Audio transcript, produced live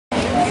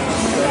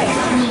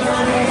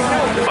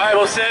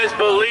Bible says,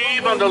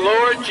 believe on the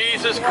Lord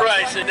Jesus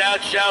Christ and thou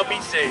shalt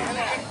be saved.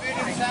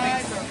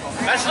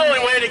 That's the only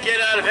way to get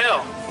out of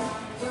hell.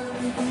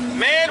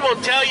 Man will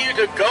tell you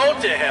to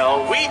go to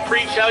hell. We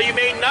preach how you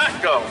may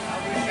not go.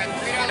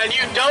 And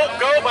you don't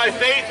go by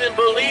faith and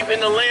belief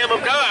in the Lamb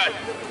of God,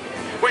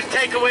 which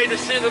take away the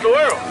sin of the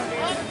world.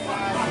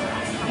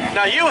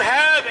 Now you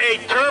have a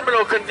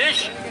terminal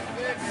condition.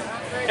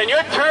 And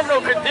your terminal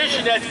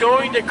condition that's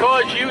going to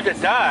cause you to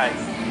die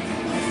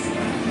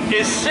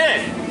is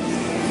sin.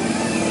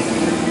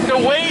 The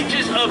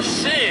wages of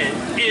sin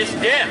is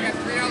death.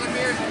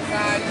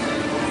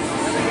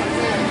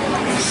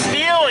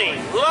 Stealing,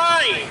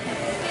 lying,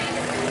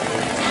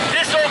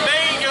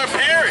 disobeying your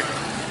parents,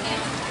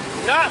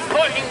 not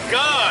putting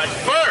God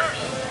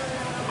first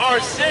are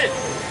sin.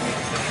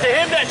 To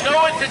him that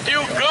knoweth to do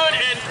good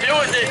and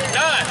doeth it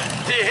not,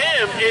 to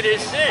him it is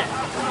sin.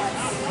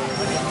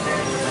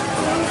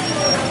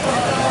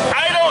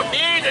 I don't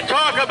need to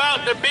talk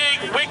about the big,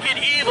 wicked,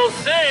 evil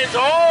sins.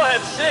 All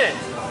have sinned.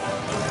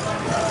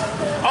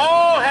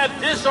 All have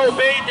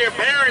disobeyed their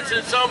parents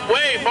in some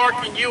way,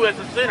 marking you as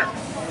a sinner.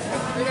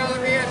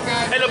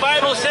 And the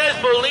Bible says,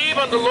 believe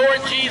on the Lord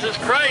Jesus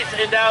Christ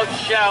and thou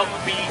shalt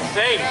be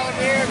saved.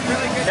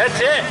 That's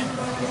it.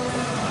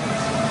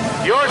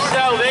 Your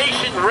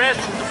salvation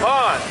rests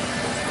upon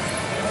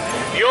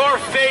your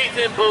faith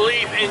and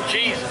belief in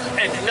Jesus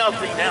and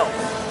nothing else.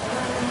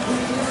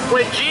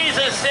 When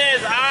Jesus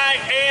says, I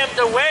am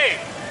the way,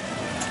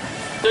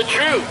 the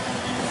truth,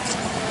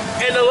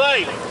 and the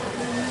life,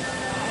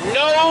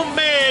 no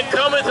man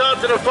cometh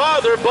unto the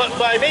Father but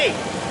by me.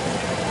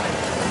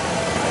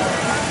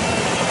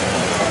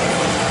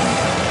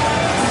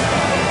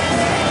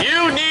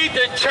 You need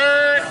to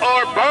turn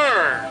or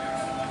burn.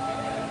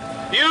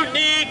 You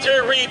need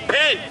to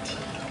repent.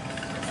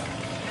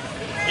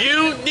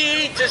 You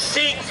need to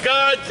seek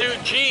God through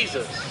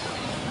Jesus.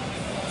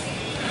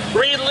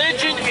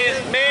 Religion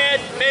is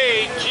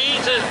man-made.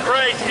 Jesus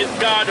Christ is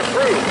God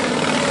approved.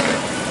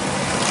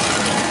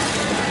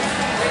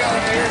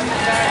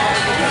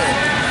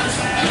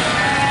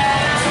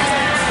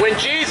 When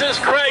Jesus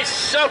Christ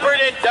suffered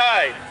and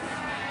died,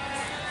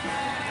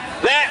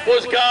 that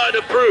was God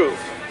approved.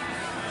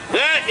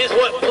 That is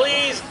what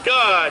pleased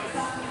God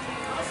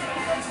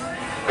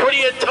for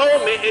the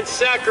atonement and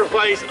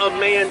sacrifice of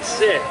man's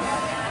sin.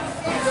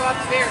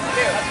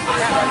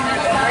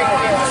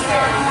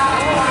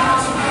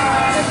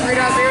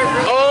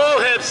 All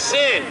have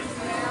sinned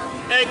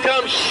and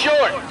come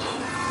short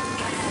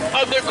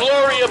of the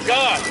glory of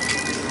God.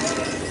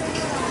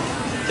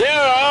 There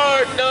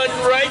are none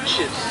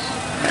righteous.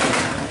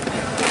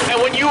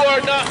 And when you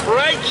are not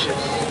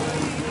righteous,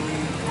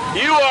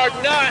 you are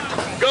not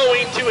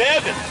going to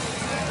heaven.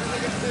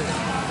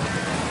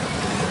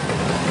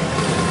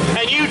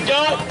 And you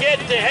don't get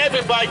to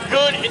heaven by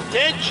good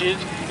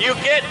intentions. You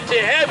get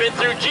to heaven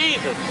through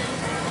Jesus.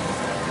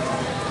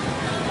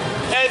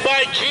 And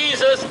by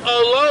Jesus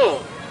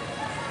alone.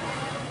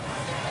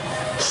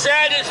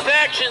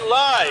 Satisfaction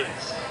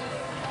lies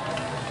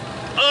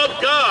of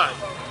God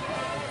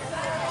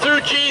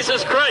through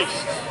Jesus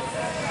Christ.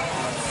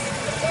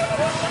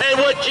 And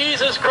what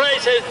Jesus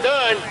Christ has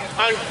done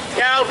on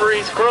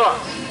Calvary's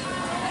cross.